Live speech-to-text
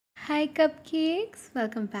Hi cupcakes,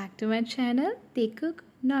 welcome back to my channel Taekook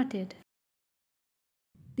Noted.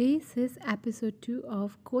 This is episode 2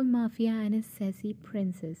 of Coal Mafia and his Sassy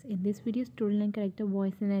Princess. In this video, storyline, character,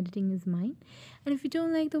 voice and editing is mine. And if you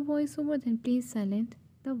don't like the voiceover, then please silent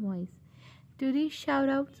the voice. Today's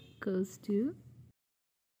shout goes to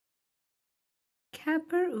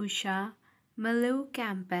Kapper Usha, Malu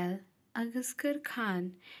Campbell, Agaskar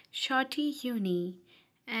Khan, Shorty Uni,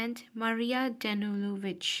 and Maria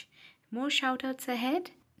Danulovich. More shoutouts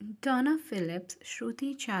ahead. Donna Phillips,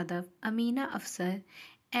 Shruti Jadhav, Amina Afsar,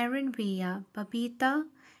 Aaron Villa, Babita,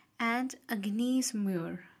 and Agnes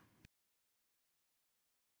Muir.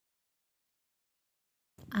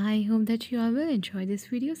 I hope that you all will enjoy this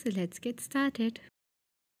video, so let's get started.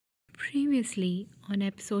 Previously, on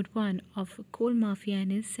episode 1 of Coal Mafia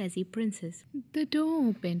and his Sassy Princess, the door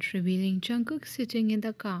opened, revealing Jungkook sitting in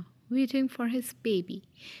the car, waiting for his baby.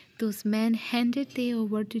 Those men handed Tae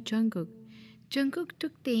over to Jungkook. Jungkook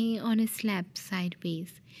took Tae on his lap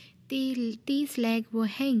sideways. Tae's legs were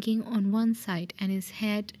hanging on one side and his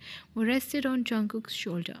head rested on Jungkook's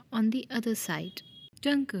shoulder on the other side.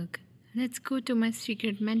 Jungkook, let's go to my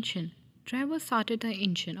secret mansion. Driver started the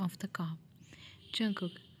engine of the car.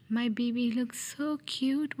 Jungkook, my baby looks so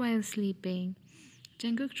cute while sleeping.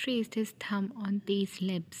 Jungkook traced his thumb on Tae's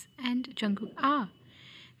lips and Jungkook,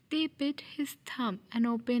 Tae bit his thumb and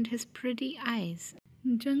opened his pretty eyes.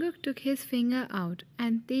 Jungkook took his finger out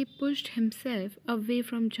and Tae pushed himself away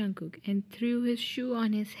from Jungkook and threw his shoe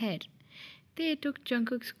on his head. Tae took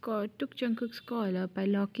Jungkook's collar by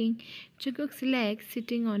locking Jungkook's leg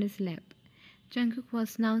sitting on his lap. Jungkook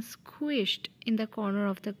was now squished in the corner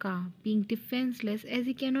of the car, being defenseless as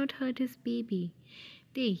he cannot hurt his baby.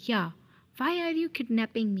 Tae, why are you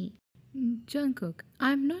kidnapping me? Jungkook,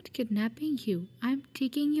 I'm not kidnapping you. I'm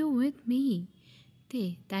taking you with me.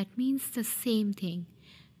 Tae, that means the same thing.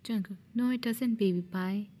 Jungkook, no it doesn't, baby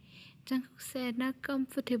pie. Jungkook said, not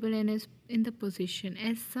comfortable in the position,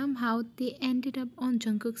 as somehow they ended up on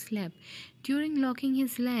Jungkook's lap. During locking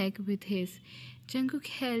his leg with his, Jungkook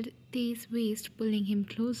held Tae's waist, pulling him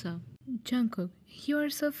closer. Jungkook, you are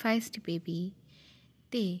so feisty, baby.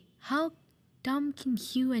 Tae, how dumb can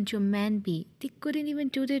you and your man be? They couldn't even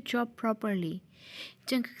do their job properly.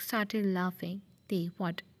 Jungkook started laughing. Tae,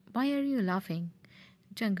 what? Why are you laughing?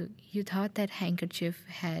 Jungkook, you thought that handkerchief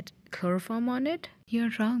had chloroform on it?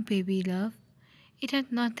 You're wrong, baby love. It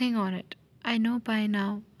had nothing on it. I know by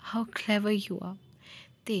now how clever you are.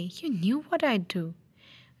 Tae, you knew what I'd do.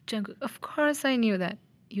 Jungkook, of course I knew that.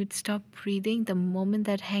 You'd stop breathing the moment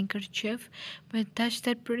that handkerchief would touch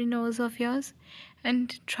that pretty nose of yours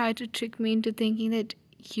and try to trick me into thinking that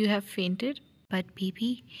you have fainted. But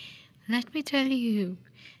baby, let me tell you,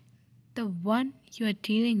 the one you are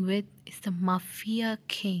dealing with is the Mafia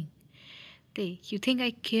king. Tae, you think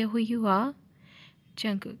I care who you are?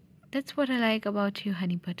 Jungkook, that's what I like about you,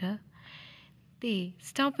 honey butter. Tae,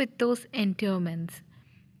 stop with those endearments.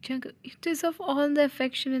 Jungkook, you deserve all the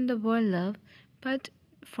affection in the world, love, but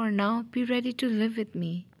for now, be ready to live with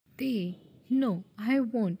me. Tae, no, I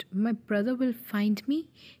won't. My brother will find me.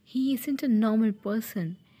 He isn't a normal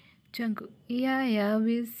person. Jungkook, yeah,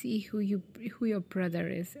 we'll see who your brother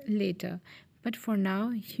is later. But for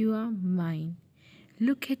now, you are mine.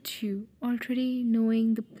 Look at you, already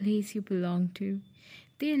knowing the place you belong to.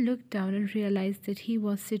 They looked down and realized that he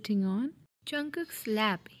was sitting on Jungkook's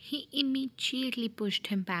lap. He immediately pushed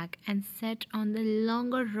him back and sat on the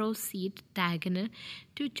longer row seat diagonal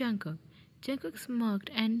to Jungkook. Jungkook smirked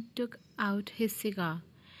and took out his cigar.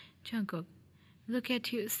 Jungkook, look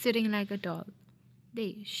at you sitting like a doll.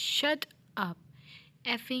 They shut up.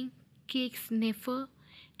 Effing cake sniffer.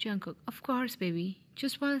 Jungkook, of course, baby.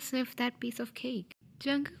 Just wanna sniff that piece of cake.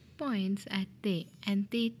 Jungkook points at Tae and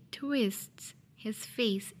Tae twists his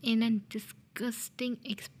face in a disgusting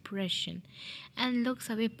expression and looks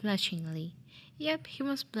away blushingly. Yep, he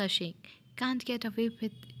was blushing. Can't get away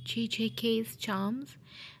with JJK's charms.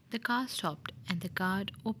 The car stopped and the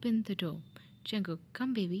guard opened the door. Jungkook,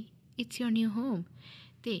 come baby. It's your new home.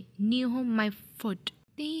 They new home my foot.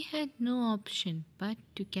 They had no option but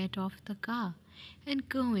to get off the car and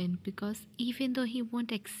go in because even though he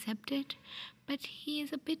won't accept it, but he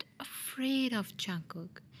is a bit afraid of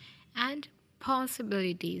Jungkook and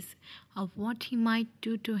possibilities of what he might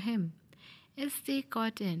do to him. As they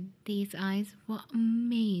got in, these eyes were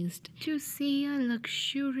amazed to see a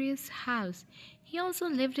luxurious house. He also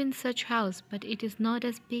lived in such house, but it is not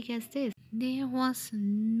as big as this. There was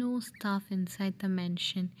no staff inside the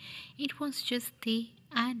mansion. It was just they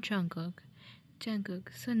and Jungkook. Jungkook,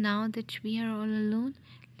 so now that we are all alone,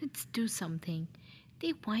 let's do something.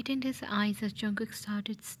 They widened his eyes as Jungkook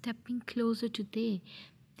started stepping closer to Tae.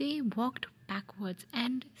 They walked backwards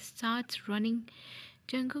and starts running.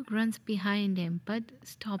 Jungkook runs behind him but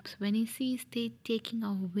stops when he sees they taking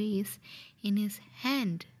a vase in his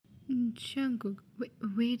hand. Jungkook,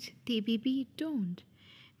 wait, they baby, don't.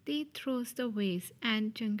 They throws the vase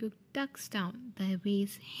and Jungkook ducks down. The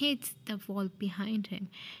vase hits the wall behind him.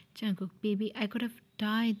 Jungkook, baby, I could have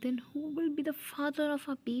died. Then who will be the father of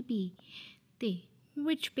our baby? They,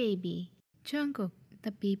 which baby? Jungkook,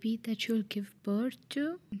 the baby that you'll give birth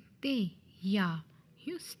to? They, yeah.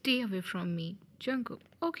 You stay away from me. Jungkook,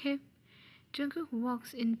 okay. Jungkook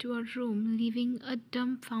walks into a room, leaving a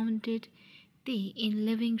dumbfounded Tae in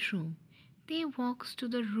living room. Tae walks to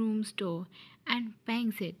the room's door and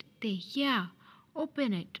bangs it. Tae, yeah,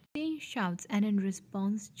 open it. Tae shouts, and in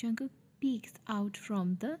response, Jungkook peeks out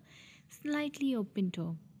from the slightly open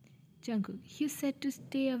door. Jungkook, you said to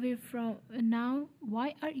stay away from now.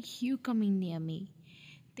 Why are you coming near me?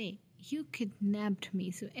 Tae, you kidnapped me,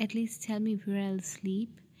 so at least tell me where I'll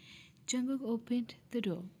sleep. Jungkook opened the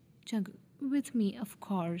door. Jungkook, with me, of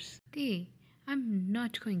course. Tae, I'm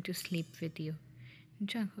not going to sleep with you.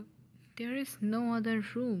 Jungkook, there is no other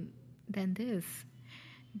room than this.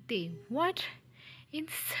 Tae, what? In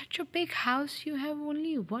such a big house, you have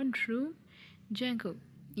only one room? Jungkook,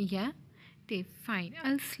 yeah? Tae, fine,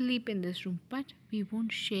 I'll sleep in this room, but we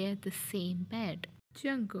won't share the same bed.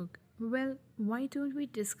 Jungkook, well, why don't we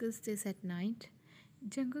discuss this at night?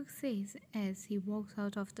 Jungkook says as he walks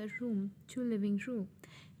out of the room to living room.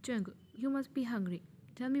 Jungkook, you must be hungry.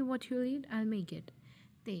 Tell me what you'll eat, I'll make it.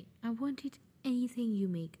 Tae, I won't eat anything you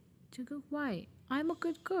make. Jungkook, why? I'm a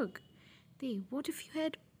good cook. Tae, what if you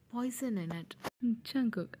had poison in it?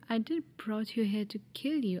 Jungkook, I didn't brought you here to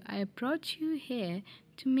kill you. I brought you here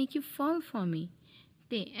to make you fall for me.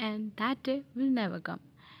 Tae, and that day will never come.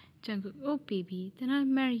 Jungkook, oh baby, then I'll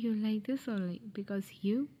marry you like this only because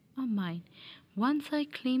you are mine. Once I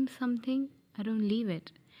claim something, I don't leave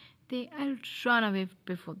it. I'll run away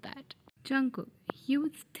before that. Jungkook, you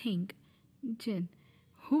would think, Jin,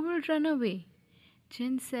 who will run away?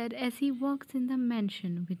 Jin said as he walks in the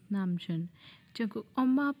mansion with Namjoon. Jungkook,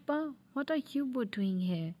 Amma Appa, what are you both doing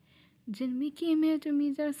here? Jin, we came here to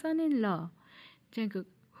meet our son-in-law. Jungkook,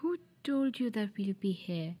 who told you that we'll be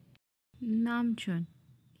here? Namjoon,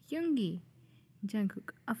 Yoongi.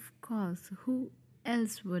 Jungkook, of course, who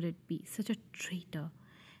else would it be? Such a traitor.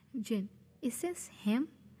 Jin, is this him?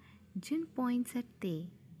 Jin points at Tae.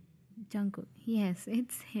 Jungkook, yes,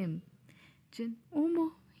 it's him. Jin,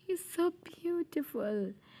 Omo, he's so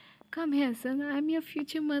beautiful. Come here, son, I'm your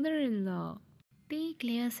future mother-in-law. Tae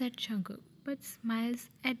glares at Jungkook but smiles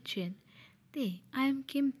at Jin. Tae, I am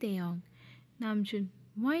Kim Taeyong. Namjoon,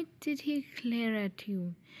 why did he glare at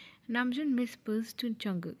you? Namjoon whispers to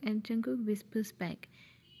Jungkook and Jungkook whispers back.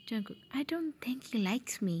 Jungkook, I don't think he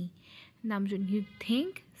likes me. Namjoon, you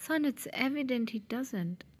think? Son, it's evident he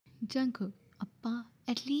doesn't. Jungkook, Appa,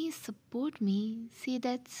 at least support me. Say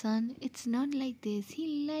that, son, it's not like this.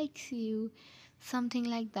 He likes you. Something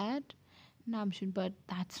like that. Namjoon, but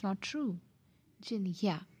that's not true. Jin,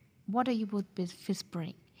 yeah. What are you both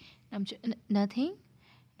whispering? Namjoon, nothing.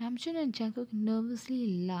 Namjoon and Jungkook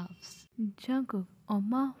nervously laughs. Jungkook,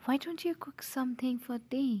 Oma, why don't you cook something for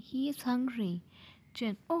Tae? He is hungry.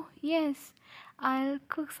 Jin, oh yes, I'll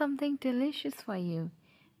cook something delicious for you.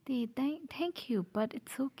 Tae, thank you, but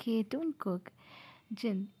it's okay, don't cook.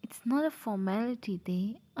 Jin, it's not a formality,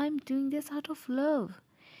 Tae. I'm doing this out of love.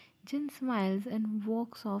 Jin smiles and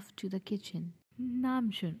walks off to the kitchen.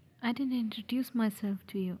 Namjoon, I didn't introduce myself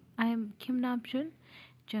to you. I am Kim Namjoon,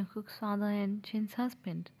 Jungkook's father and Jin's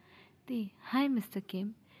husband. Tae, hi Mr.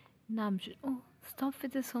 Kim. Namjoon, oh, stop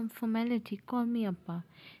with this formality. Call me Appa.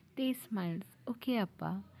 Tae smiles. Okay,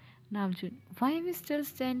 Appa. Namjoon, why are we still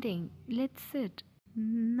standing? Let's sit.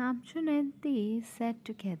 Namjoon and Tae sat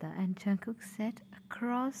together and Jungkook sat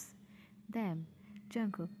across them.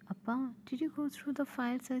 Jungkook, Appa, did you go through the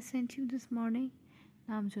files I sent you this morning?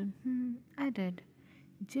 Namjoon, I did.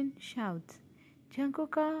 Jin shouts,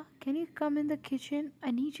 Jungkook, can you come in the kitchen?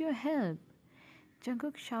 I need your help.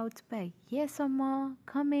 Jungkook shouts back, yes, Amma,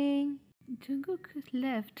 coming. Jungkook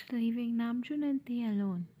left, leaving Namjoon and Tae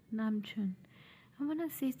alone. Namjoon, I wanna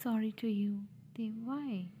say sorry to you. Tae,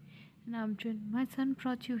 why? Namjoon, my son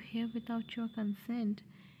brought you here without your consent.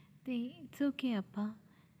 Tae, it's okay, Appa.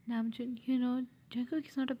 Namjoon, Jungkook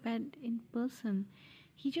is not a bad in person.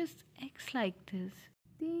 He just acts like this.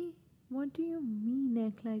 Tae, what do you mean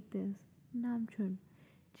act like this? Namjoon,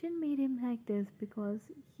 Jin made him like this because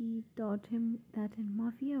he taught him that in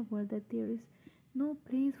Mafia world that there is no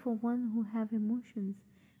place for one who have emotions.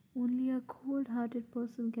 Only a cold-hearted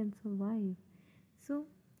person can survive. So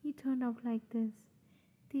he turned out like this.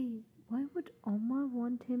 Tae, why would Omar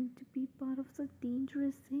want him to be part of such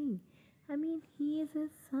dangerous thing? I mean, he is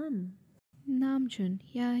his son. Namjoon,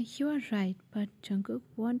 yeah, you are right, but Jungkook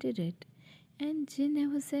wanted it, and Jin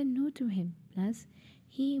never said no to him. Plus,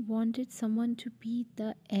 he wanted someone to be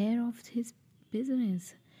the heir of his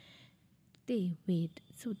business. They wait,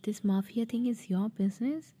 so this mafia thing is your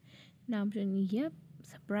business? Namjoon, yep,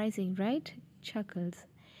 surprising, right? Chuckles.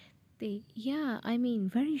 They, yeah, I mean,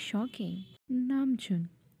 very shocking. Namjoon,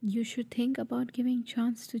 you should think about giving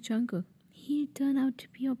chance to Jungkook. He'll turn out to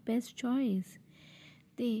be your best choice.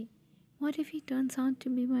 They, what if he turns out to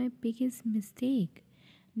be my biggest mistake?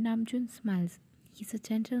 Namjoon smiles. He's a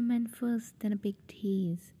gentleman first, then a big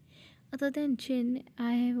tease. Other than Jin,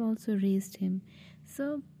 I have also raised him.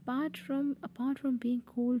 So apart from being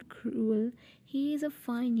cold, cruel, he is a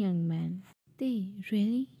fine young man. They,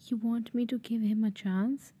 really? You want me to give him a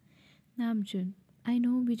chance? Namjoon, I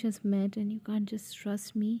know we just met and you can't just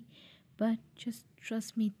trust me, but just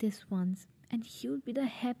trust me this once, and you'll be the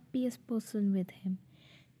happiest person with him.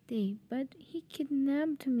 They, but he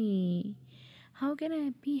kidnapped me. How can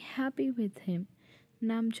I be happy with him?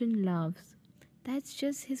 Namjoon laughs. That's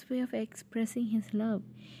just his way of expressing his love.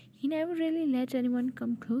 He never really let anyone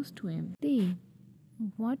come close to him. They,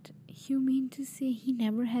 what? You mean to say he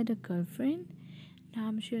never had a girlfriend?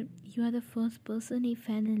 Namjoon, you are the first person he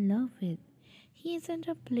fell in love with. He isn't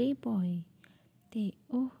a playboy. They,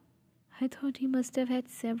 oh, I thought he must have had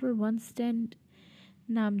several one stand.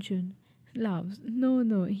 Namjoon laughs. No,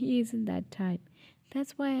 no, he isn't that type.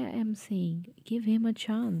 That's why I am saying, give him a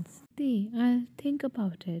chance. They, I'll think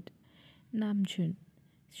about it. Namjoon,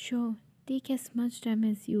 sure, take as much time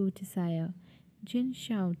as you desire. Jin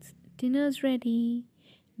shouts, dinner's ready.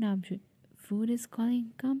 Namjoon, food is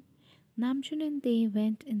calling, come. Namjoon and they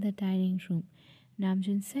went in the dining room.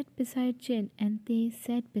 Namjoon sat beside Jin and they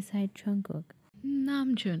sat beside Jungkook.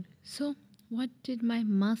 Namjoon, so what did my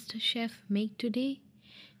master chef make today?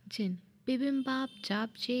 Jin, bibimbap,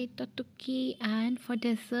 japchae, tteokbokki, and for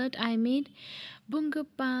dessert I made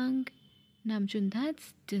bungapang. Namjoon,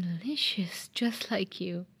 that's delicious, just like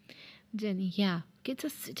you. Jin, yeah, kids are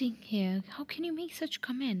sitting here. How can you make such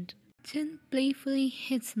comment? Jin playfully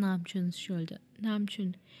hits Namjoon's shoulder.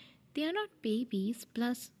 Namjoon, they are not babies,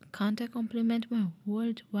 plus can't I compliment my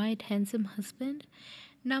worldwide handsome husband?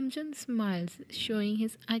 Namjoon smiles, showing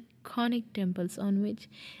his iconic dimples on which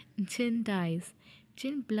Jin dies.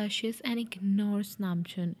 Jin blushes and ignores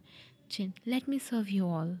Namjoon. Jin, let me serve you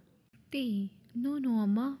all. They, no, no,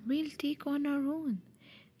 Amma, we'll take on our own.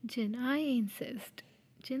 Jin, I insist.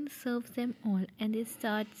 Jin serves them all and they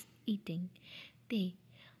start eating. They,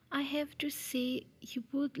 I have to say, you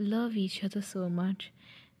both love each other so much.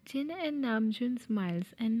 Jin and Namjoon smiles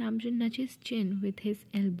and Namjoon nudges Jin with his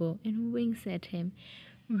elbow and winks at him,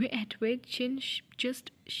 at which Jin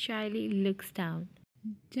just shyly looks down.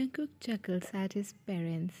 Jungkook chuckles at his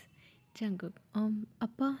parents. Jungkook,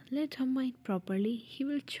 Appa, let him eat properly. He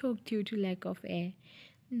will choke due to lack of air.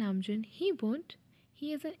 Namjoon, he won't.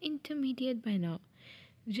 He is an intermediate by now.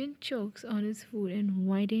 Jin chokes on his food and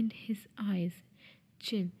widened his eyes.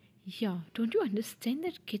 Jin, yeah, don't you understand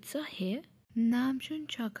that kids are here? Namjoon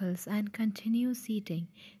chuckles and continues eating.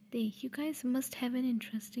 They, you guys must have an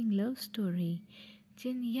interesting love story.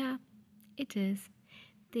 Jin, yeah, it is.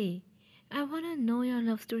 They, I wanna know your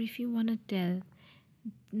love story if you wanna tell.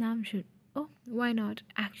 Namjoon, oh, why not?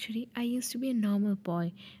 Actually, I used to be a normal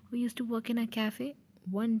boy who used to work in a cafe.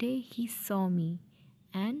 One day he saw me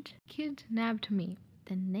and kidnapped me.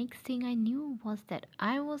 The next thing I knew was that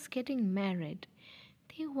I was getting married.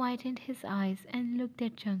 He widened his eyes and looked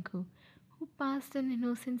at Jungkook, who passed an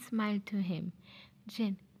innocent smile to him.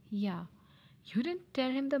 Jin, yeah, you didn't tell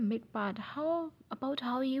him the mid part. How about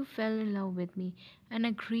how you fell in love with me and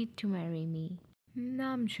agreed to marry me?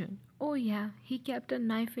 Namjoon, oh yeah, he kept a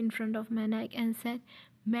knife in front of my neck and said,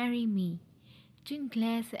 marry me. Jin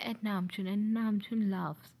glares at Namjoon and Namjoon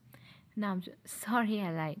laughs. Namjoon, sorry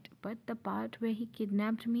I lied, but the part where he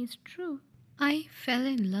kidnapped me is true. I fell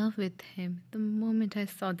in love with him the moment I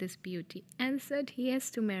saw this beauty and said he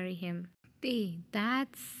has to marry him.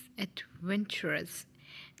 That's adventurous.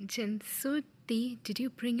 Jin, so did you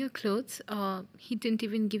bring your clothes or he didn't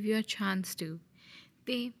even give you a chance to?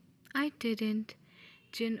 I didn't.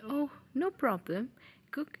 Jin, oh, no problem.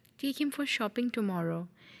 Cook, take him for shopping tomorrow.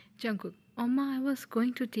 Jungkook, Oma, I was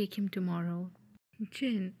going to take him tomorrow.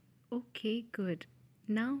 Jin, okay, good.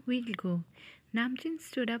 Now we'll go. Namjoon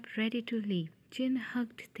stood up ready to leave. Jin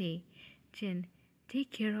hugged Tae. Jin,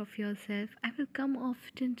 take care of yourself. I will come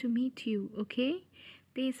often to meet you, okay?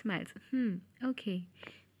 Tae smiles. Okay.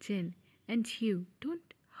 Jin, and you,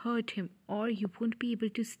 don't hurt him or you won't be able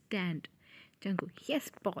to stand. Jungkook,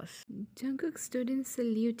 yes, boss. Jungkook stood in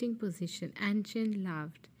saluting position and Jin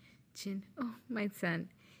laughed. Jin, oh, my son,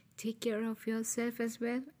 take care of yourself as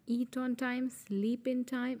well. Eat on time, sleep in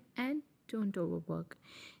time, and don't overwork.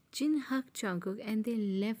 Jin hugged Jungkook and they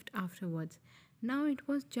left afterwards. Now it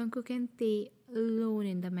was Jungkook and Tae alone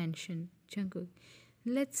in the mansion. Jungkook,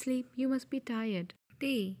 let's sleep. You must be tired.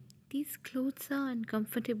 Tae, these clothes are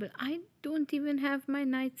uncomfortable. I don't even have my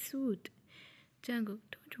night suit. Jungkook,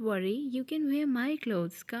 don't worry, you can wear my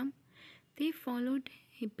clothes. Come. They followed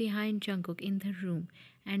behind Jungkook in the room,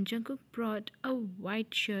 and Jungkook brought a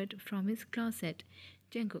white shirt from his closet.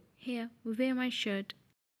 Jungkook, here, wear my shirt.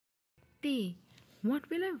 They, what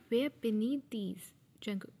will I wear beneath these?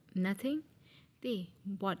 Jungkook, nothing. They,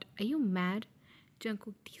 what? Are you mad?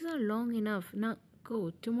 Jungkook, these are long enough. Now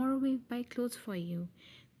go. Tomorrow we'll buy clothes for you.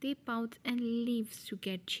 They pouts and leaves to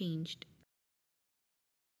get changed.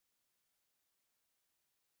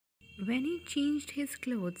 When he changed his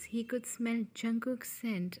clothes, he could smell Jungkook's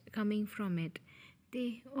scent coming from it.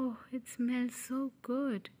 Oh, it smells so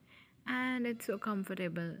good and it's so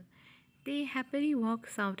comfortable. They happily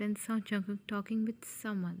walks out and saw Jungkook talking with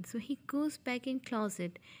someone, so he goes back in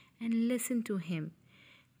closet and listen to him.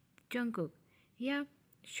 Jungkook, yeah,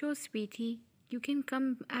 sure, sweetie, you can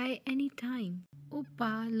come by any time.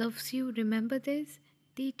 Oppa loves you, remember this?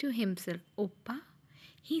 Day to himself, Oppa?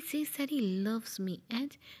 He says that he loves me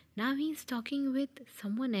and now he's talking with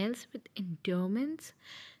someone else with endurance.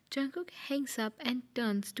 Jungkook hangs up and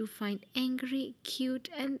turns to find angry, cute,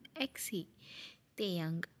 and exy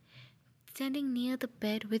Taeyang standing near the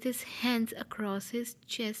bed with his hands across his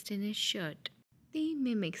chest in his shirt. Tae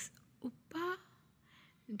mimics, Oppa?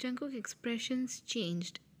 Jungkook expressions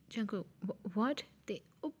changed. Jungkook, what? Tae,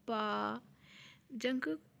 Oppa.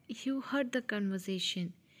 Jungkook, you heard the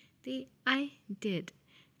conversation. I did.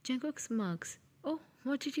 Jungkook smirks. Oh,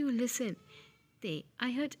 what did you listen?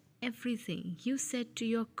 I heard everything you said to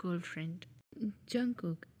your girlfriend.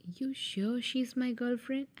 Jungkook, you sure she's my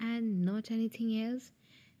girlfriend and not anything else?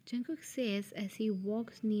 Jungkook says as he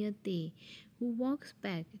walks near Tae, who walks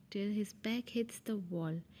back till his back hits the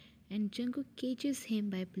wall, and Jungkook cages him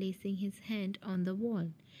by placing his hand on the wall.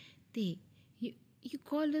 Tae, you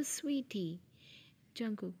call us sweetie.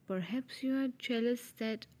 Jungkook, perhaps you are jealous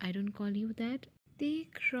that I don't call you that? Tae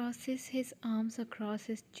crosses his arms across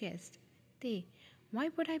his chest. Tae, why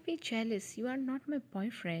would I be jealous? You are not my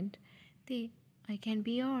boyfriend. Tae, I can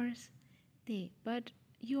be yours. Tae, but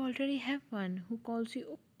you already have one who calls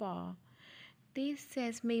you Oppa. Tae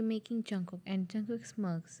says me making Jungkook and Jungkook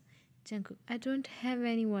smirks. Jungkook, I don't have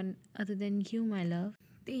anyone other than you, my love.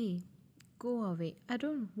 Tae, go away. I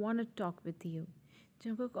don't want to talk with you.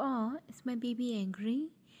 Jungkook, oh, is my baby angry?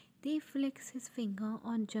 They flicks his finger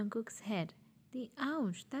on Jungkook's head.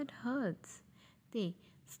 Ouch, that hurts.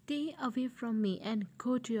 Stay away from me and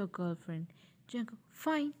go to your girlfriend. Jungkook,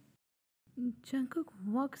 fine. Jungkook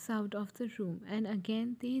walks out of the room and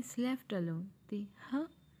again they is left alone. Huh?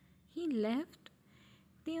 He left?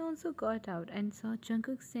 They also got out and saw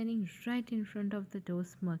Jungkook standing right in front of the door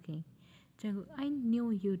smirking. Jungkook, I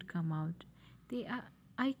knew you'd come out.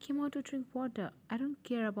 I came out to drink water. I don't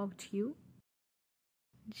care about you.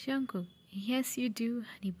 Jungkook, yes you do,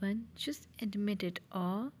 honey bun. Just admit it,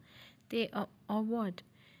 or what?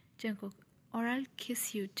 Jungkook, or I'll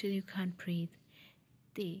kiss you till you can't breathe.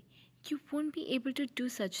 They, you won't be able to do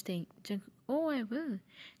such thing. Jungkook, oh I will.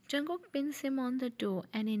 Jungkook pins him on the door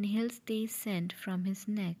and inhales Tae's scent from his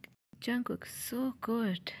neck. Jungkook, so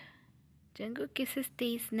good. Jungkook kisses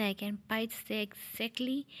Tae's neck and bites Tae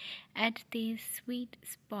exactly at Tae's sweet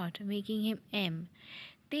spot, making him M.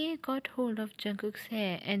 Tae got hold of Jungkook's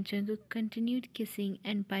hair and Jungkook continued kissing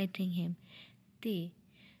and biting him. Tae,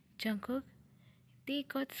 Jungkook, Tae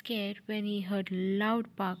got scared when he heard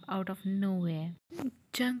loud bark out of nowhere.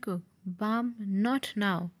 Jungkook, Bam, not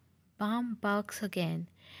now. Bam barks again.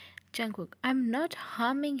 Jungkook, I'm not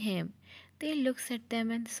harming him. Tae looks at them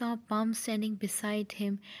and saw Bam standing beside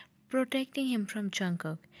him, protecting him from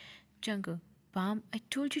Jungkook. Jungkook, Bam, I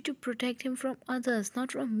told you to protect him from others,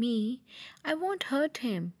 not from me. I won't hurt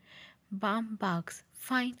him. Bam barks.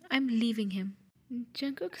 Fine, I'm leaving him.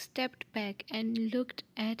 Jungkook stepped back and looked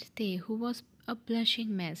at Tae, who was a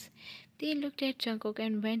blushing mess. Tae looked at Jungkook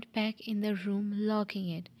and went back in the room, locking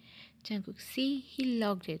it. Jungkook, see, he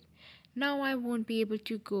locked it. Now I won't be able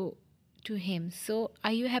to go to him. So,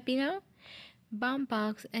 are you happy now? Bam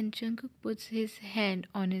barks and Jungkook puts his hand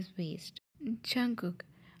on his waist. Jungkook,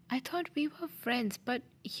 I thought we were friends, but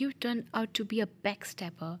you turned out to be a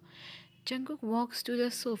backstabber. Jungkook walks to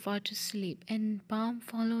the sofa to sleep and Bam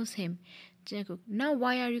follows him. Jungkook, now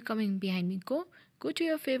why are you coming behind me? Go to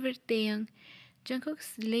your favorite Taeyang. Jungkook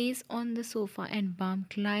lays on the sofa and Bam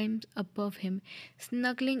climbs above him,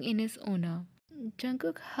 snuggling in his honor.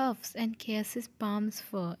 Jungkook huffs and kisses Bam's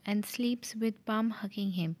fur and sleeps with Bam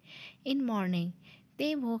hugging him. In morning,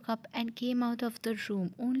 they woke up and came out of the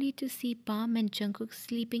room only to see Bam and Jungkook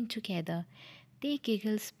sleeping together. They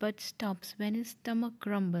giggles but stops when his stomach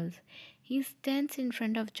grumbles. He stands in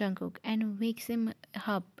front of Jungkook and wakes him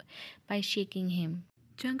up by shaking him.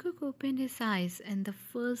 Jungkook opened his eyes and the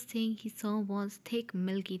first thing he saw was thick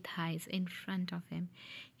milky thighs in front of him.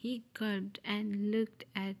 He gulped and looked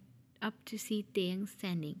up to see Taeyang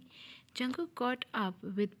standing. Jungkook got up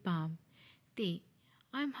with Bam. Tae,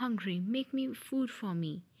 I'm hungry. Make me food for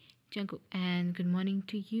me. Jungkook, and good morning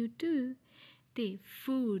to you too. Tae,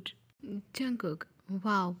 food. Jungkook,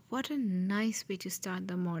 wow, what a nice way to start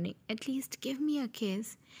the morning. At least give me a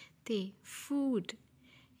kiss. Tae, food.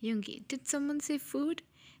 Yoongi, did someone say food?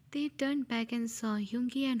 They turned back and saw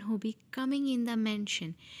Yoongi and Hobi coming in the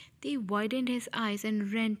mansion. They widened his eyes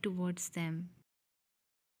and ran towards them.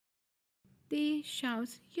 They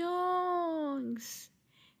shouts, Yongs!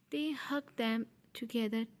 They hugged them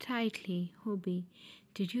together tightly. Hobi,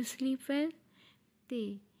 did you sleep well?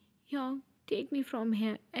 They, Yong, take me from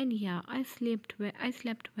here. And yeah, I slept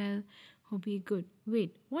well. Hobi, good.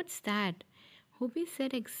 Wait, what's that? Hobi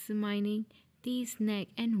said, examining Tee's neck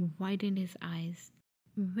and widened his eyes.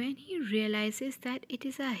 When he realizes that it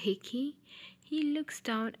is a hickey, he looks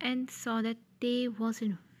down and saw that Tae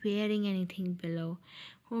wasn't wearing anything below.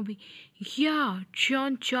 Hobi, yeah,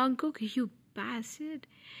 John Jungkook, you bastard.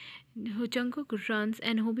 Jungkook runs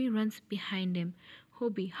and Hobi runs behind him.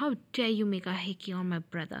 Hobi, how dare you make a hickey on my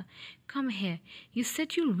brother? Come here. You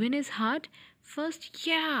said you'll win his heart? First,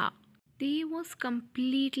 yeah. Tae was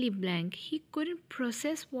completely blank. He couldn't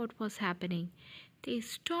process what was happening. They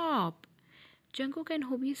stop. Jungkook and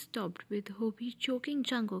Hobi stopped, with Hobi choking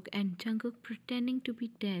Jungkook and Jungkook pretending to be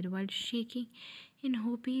dead while shaking in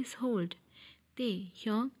Hobi's hold. Tae,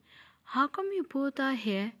 Hyung, how come you both are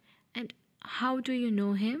here and how do you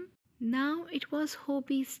know him? Now it was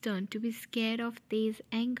Hobi's turn to be scared of Tae's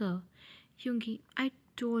anger. Yoongi, I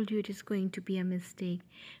told you it is going to be a mistake.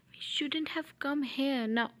 We shouldn't have come here.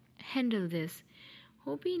 Now handle this.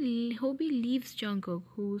 Hobi leaves Jungkook,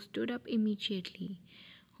 who stood up immediately.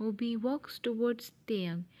 Hobi walks towards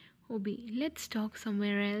Taeyang. Hobi, let's talk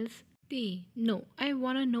somewhere else. Tae, no, I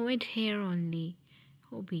wanna know it here only.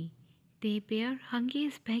 Hobi, Tae Bear, Hangi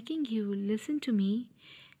is begging you, listen to me.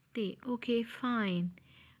 Tae, okay, fine.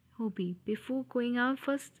 Hobi, before going out,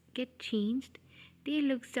 first get changed. Tae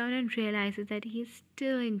looks down and realizes that he is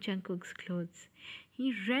still in Jungkook's clothes.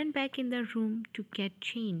 He ran back in the room to get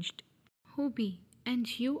changed. Hobi,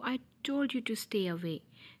 and you, I told you to stay away.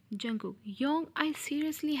 Jungkook, Young, I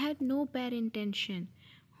seriously had no bad intention.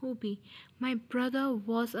 Hobi, my brother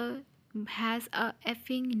has a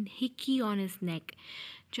effing hickey on his neck.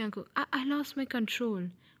 Jungkook, I lost my control.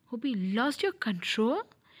 Hobi, lost your control?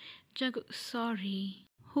 Jungkook, sorry.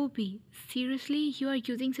 Hobi, seriously, you are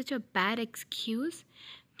using such a bad excuse?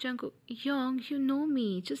 Jungkook, Young, you know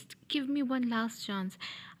me. Just give me one last chance.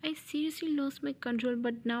 I seriously lost my control,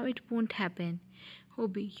 but now it won't happen.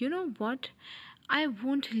 Hobi, you know what? I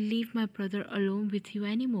won't leave my brother alone with you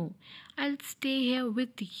anymore. I'll stay here with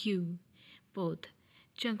you both.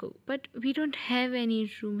 Jungkook, but we don't have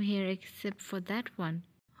any room here except for that one.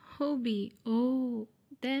 Hobi, oh,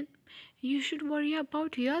 then you should worry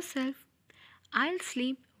about yourself. I'll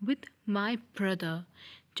sleep with my brother.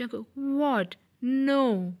 Jungkook, what?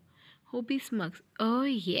 No. Hobi smirks, oh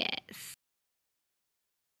yes.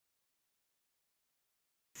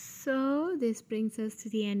 So, this brings us to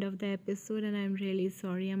the end of the episode, and I'm really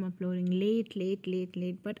sorry I'm uploading late.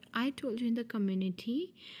 But I told you in the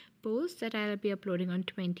community post that I'll be uploading on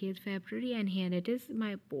 20th February, and here it is.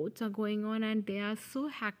 My boards are going on, and they are so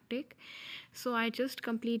hectic. So, I just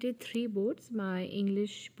completed 3 boards, my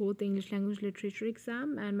both English language literature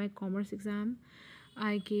exam and my commerce exam.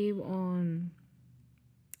 I gave on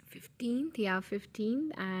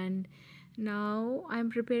 15th, and now I'm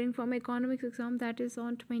preparing for my economics exam that is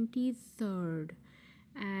on 23rd.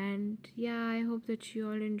 And yeah, I hope that you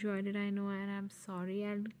all enjoyed it. I know, and I'm sorry.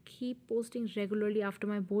 I'll keep posting regularly after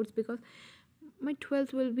my boards because my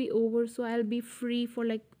 12th will be over, so I'll be free for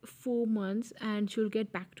like 4 months, and you'll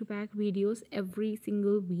get back to back videos every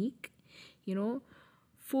single week.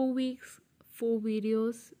 4 weeks, 4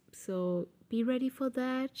 videos. So be ready for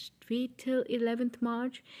that. Wait till 11th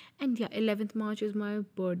March. And yeah, 11th March is my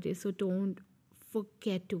birthday, so don't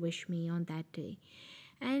forget to wish me on that day.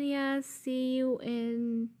 And yeah, see you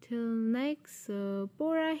until next.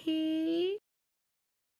 Borahi.